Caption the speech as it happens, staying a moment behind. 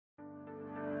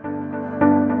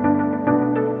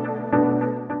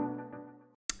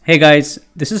Hey guys,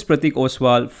 this is Pratik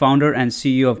Oswal, founder and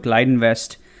CEO of Glide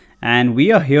Invest, and we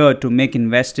are here to make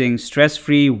investing stress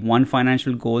free, one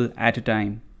financial goal at a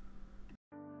time.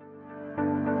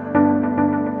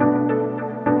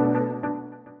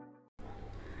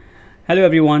 Hello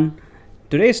everyone.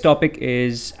 Today's topic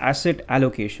is asset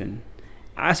allocation.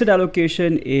 Asset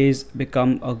allocation is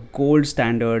become a gold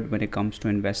standard when it comes to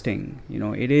investing.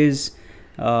 It is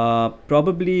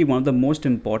probably one of the most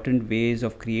important ways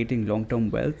of creating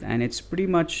long-term wealth, and it's pretty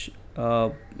much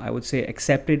I would say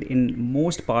accepted in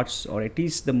most parts, or at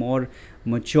least the more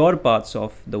mature parts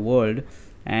of the world.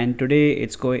 And today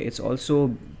it's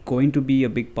also going to be a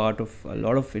big part of a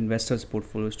lot of investors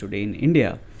portfolios today in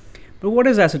India. But what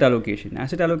is asset allocation?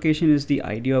 Asset allocation is the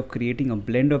idea of creating a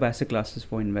blend of asset classes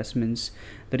for investments.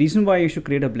 The reason why you should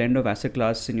create a blend of asset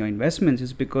classes in your investments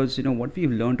is because what we've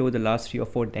learned over the last 3 or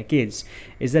 4 decades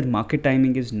is that market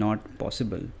timing is not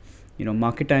possible.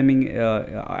 Market timing,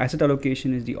 asset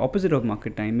allocation is the opposite of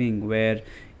market timing, where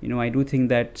I do think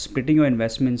that splitting your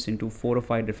investments into 4 or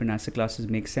 5 different asset classes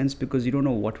makes sense because you don't know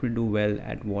what will do well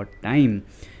at what time.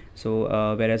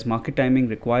 So whereas market timing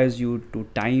requires you to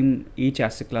time each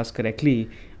asset class correctly,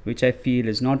 which I feel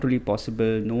is not really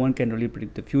possible. No one can really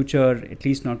predict the future, at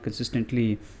least not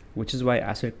consistently, which is why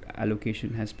asset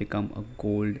allocation has become a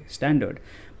gold standard.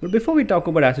 But before we talk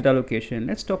about asset allocation,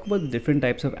 let's talk about the different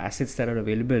types of assets that are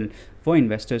available for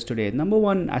investors today. Number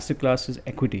one asset class is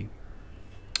equity.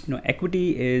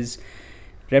 Equity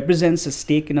represents a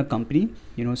stake in a company.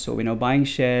 So buying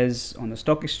shares on the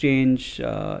stock exchange,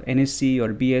 NSE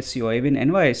or BSE or even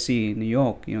NYSE in New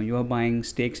York, you are buying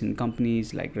stakes in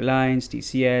companies like Reliance,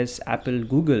 TCS, Apple,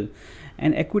 Google.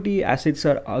 And equity assets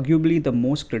are arguably the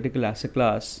most critical asset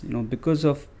class, because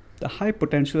of the high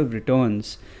potential of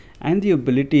returns and the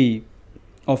ability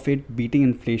of it beating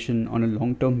inflation on a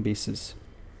long-term basis.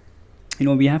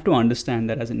 We have to understand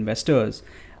that as investors,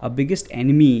 our biggest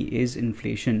enemy is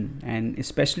inflation, and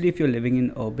especially if you're living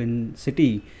in urban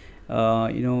city,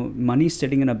 money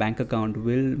sitting in a bank account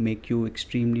will make you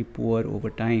extremely poor over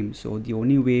time. So the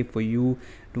only way for you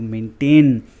to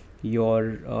maintain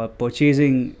your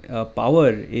purchasing power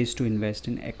is to invest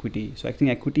in equity. So I think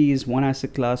equity is one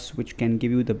asset class which can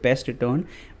give you the best return,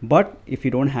 but if you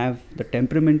don't have the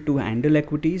temperament to handle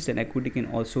equities, then equity can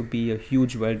also be a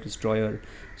huge wealth destroyer.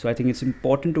 So I think it's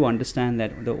important to understand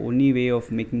that the only way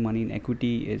of making money in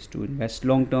equity is to invest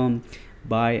long term,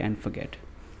 buy and forget.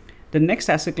 The next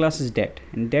asset class is debt,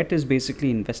 and debt is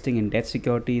basically investing in debt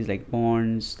securities like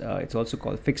bonds. It's also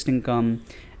called fixed income.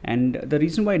 And the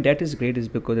reason why debt is great is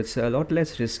because it's a lot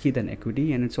less risky than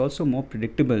equity, and it's also more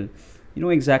predictable. You know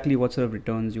exactly what sort of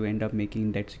returns you end up making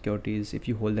in debt securities if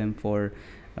you hold them for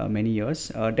many years.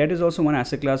 Debt is also one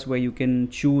asset class where you can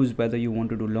choose whether you want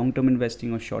to do long-term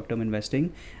investing or short-term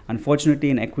investing.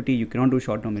 Unfortunately, in equity, you cannot do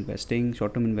short-term investing.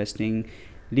 Short-term investing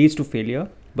leads to failure.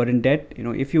 But in debt,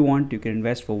 if you want, you can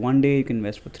invest for 1 day, you can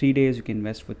invest for 3 days, you can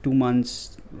invest for 2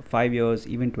 months, 5 years,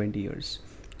 even 20 years.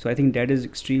 So I think debt is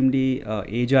extremely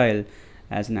agile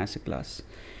as an asset class.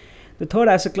 The third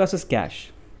asset class is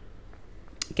cash.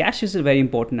 Cash is a very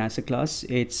important asset class.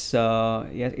 It's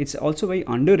also very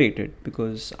underrated,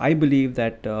 because I believe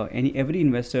that every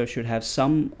investor should have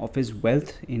some of his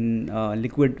wealth in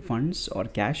liquid funds or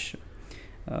cash.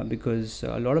 Because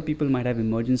a lot of people might have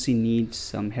emergency needs,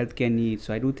 some healthcare needs.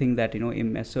 So I do think that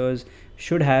investors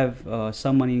should have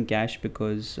some money in cash,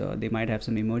 because they might have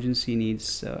some emergency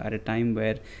needs at a time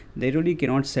where they really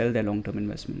cannot sell their long-term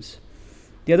investments.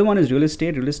 The other one is real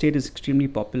estate. Real estate is extremely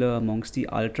popular amongst the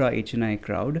ultra HNI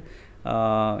crowd.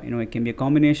 It can be a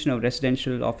combination of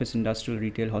residential, office, industrial,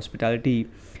 retail, hospitality.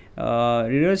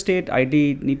 Real estate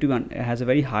ideally has a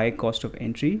very high cost of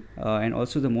entry, and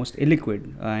also the most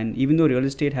illiquid. And even though real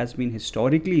estate has been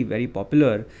historically very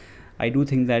popular, I do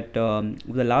think that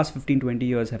the last 15-20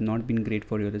 years have not been great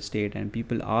for real estate, and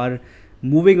people are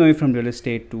moving away from real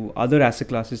estate to other asset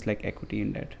classes like equity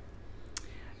and debt.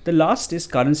 The last is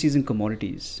currencies and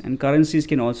commodities, and currencies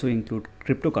can also include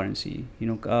cryptocurrency.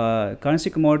 Currency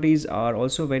commodities are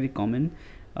also very common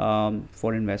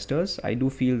for investors. I do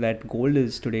feel that gold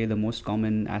is today the most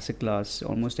common asset class.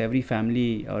 Almost every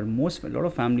family, or a lot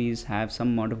of families, have some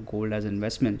amount of gold as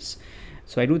investments.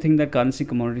 So I do think that currency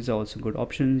commodities are also good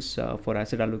options for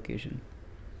asset allocation.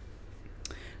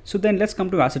 So then let's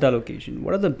come to asset allocation.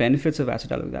 What are the benefits of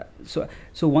asset allocation?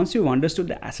 So once you've understood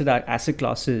the asset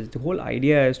classes, the whole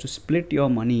idea is to split your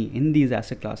money in these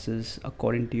asset classes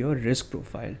according to your risk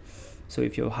profile. So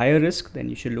if you have higher risk, then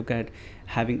you should look at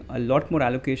having a lot more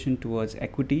allocation towards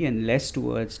equity and less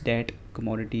towards debt,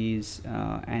 commodities,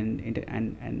 and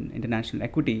international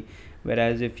equity.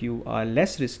 Whereas if you are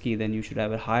less risky, then you should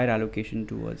have a higher allocation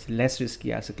towards less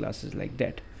risky asset classes like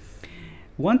debt.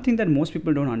 One thing that most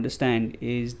people don't understand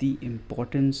is the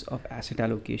importance of asset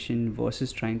allocation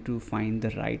versus trying to find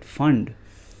the right fund.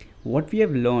 What we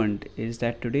have learned is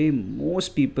that today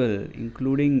most people,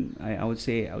 including I would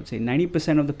say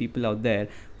 90% of the people out there,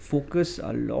 focus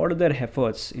a lot of their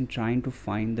efforts in trying to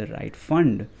find the right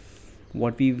fund.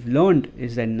 What we've learned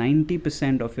is that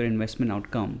 90% of your investment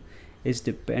outcome is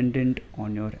dependent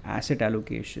on your asset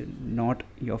allocation, not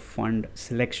your fund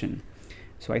selection.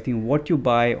 So I think what you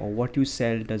buy or what you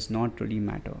sell does not really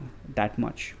matter that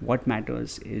much. What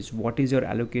matters is what is your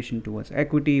allocation towards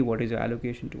equity, what is your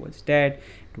allocation towards debt,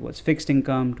 towards fixed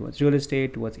income, towards real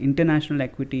estate, towards international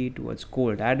equity, towards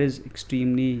gold. That is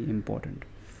extremely important.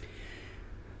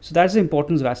 So that's the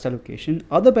importance of asset allocation.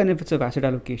 Other benefits of asset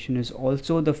allocation is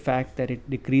also the fact that it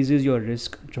decreases your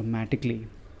risk dramatically.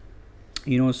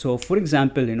 So for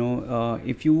example,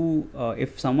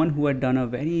 if someone who had done a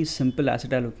very simple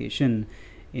asset allocation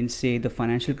in, say, the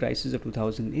financial crisis of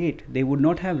 2008, they would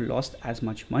not have lost as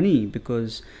much money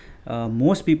because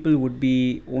most people would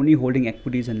be only holding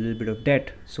equities and a little bit of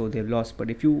debt, so they've lost. But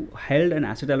if you held an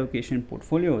asset allocation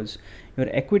portfolios, your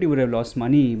equity would have lost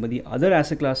money, but the other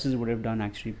asset classes would have done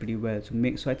actually pretty well.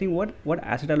 So I think what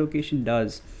asset allocation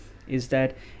does is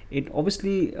that it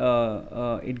obviously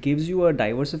it gives you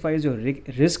diversifies your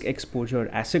risk exposure,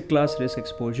 asset class risk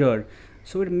exposure.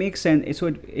 So it makes sense.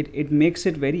 So it makes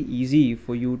it very easy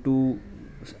for you to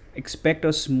expect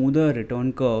a smoother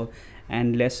return curve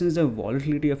and lessens the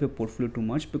volatility of your portfolio too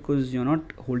much, because you're not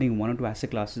holding one or two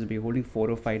asset classes, but you're holding 4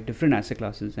 or 5 different asset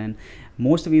classes, and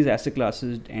most of these asset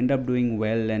classes end up doing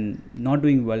well and not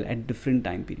doing well at different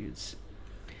time periods.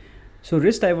 So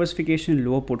risk diversification,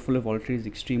 lower portfolio volatility is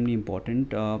extremely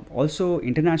important. Also,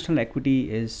 international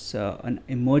equity is an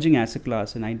emerging asset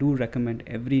class, and I do recommend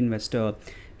every investor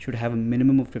should have a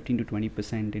minimum of 15 to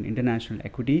 20% in international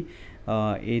equity.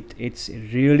 It's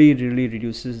really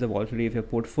reduces the volatility of your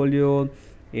portfolio.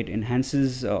 It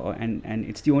enhances and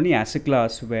it's the only asset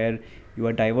class where you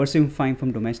are diversifying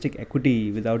from domestic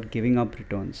equity without giving up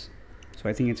returns. So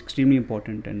I think it's extremely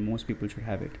important, and most people should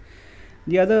have it.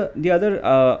 The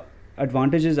other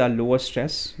advantages are lower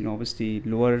stress. Obviously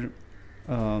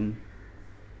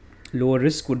lower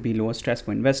risk would be lower stress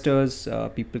for investors.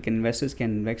 Investors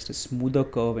can invest a smoother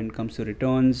curve when it comes to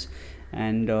returns,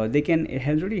 and it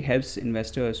really helps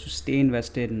investors to stay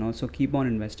invested and also keep on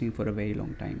investing for a very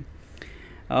long time.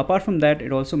 Apart from that,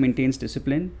 it also maintains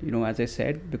discipline, as I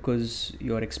said, because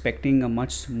you're expecting a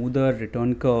much smoother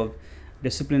return curve.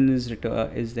 Discipline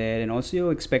is there, and also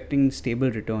you're expecting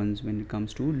stable returns when it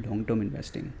comes to long-term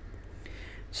investing.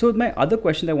 So my other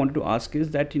question that I wanted to ask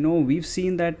is that we've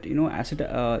seen that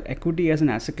equity as an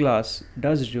asset class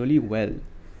does really well,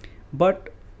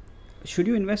 but should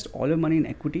you invest all your money in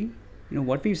equity?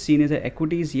 What we've seen is that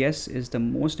equities, yes, is the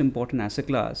most important asset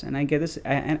class, and I get this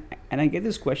and I get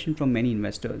this question from many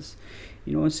investors.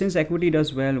 Since equity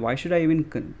does well, why should I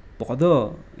even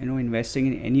bother investing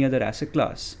in any other asset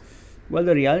class? Well,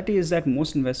 the reality is that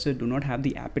most investors do not have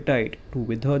the appetite to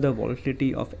wither the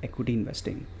volatility of equity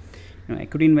investing.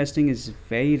 Equity investing is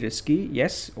very risky.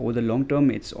 Yes, over the long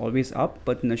term it's always up,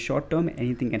 but in the short term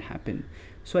anything can happen.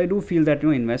 So I do feel that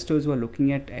investors who are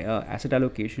looking at asset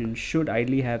allocation should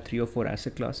ideally have 3 or 4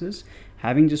 asset classes.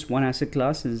 Having just one asset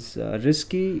class is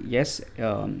risky. Yes,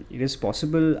 it is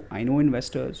possible. I know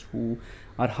investors who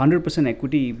are 100%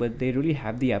 equity, but they really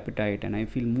have the appetite, and I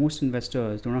feel most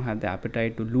investors do not have the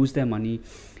appetite to lose their money.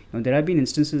 There have been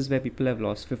instances where people have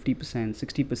lost 50%,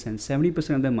 60%,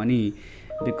 70% of their money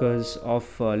because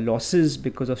of losses,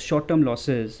 because of short-term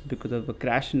losses, because of a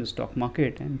crash in the stock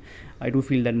market, and I do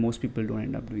feel that most people don't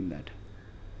end up doing that.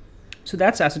 So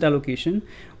that's asset allocation.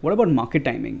 What about market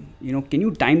timing? Can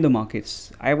you time the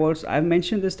markets? I've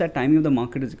mentioned this, that timing of the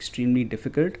market is extremely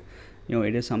difficult.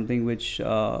 It is something which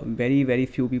very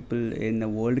few people in the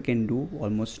world can do,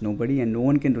 almost nobody, and no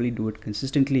one can really do it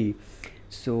consistently.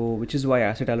 So which is why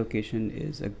asset allocation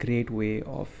is a great way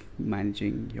of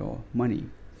managing your money.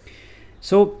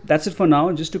 So that's it for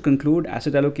now. Just to conclude,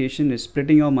 asset allocation is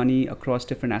splitting your money across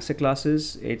different asset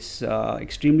classes. It's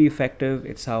extremely effective.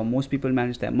 It's how most people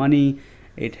manage their money.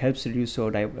 It helps reduce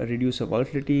your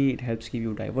volatility. It helps give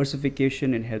you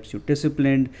diversification. It helps you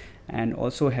disciplined, and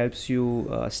also helps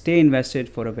you stay invested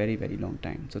for a very long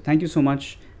time. So thank you so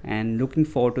much, and looking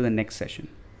forward to the next session.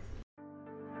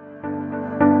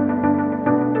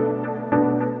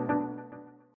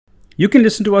 You can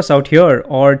listen to us out here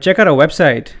or check out our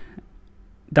website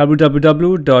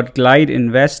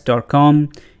www.glideinvest.com.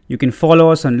 You can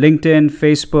follow us on LinkedIn,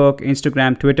 Facebook,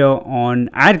 Instagram, Twitter on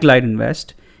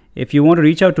 @GlideInvest. If you want to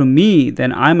reach out to me,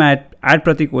 then I'm at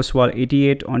Pratik Oswal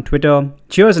 88 on Twitter.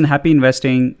 Cheers and happy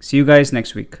investing. See you guys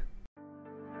next week.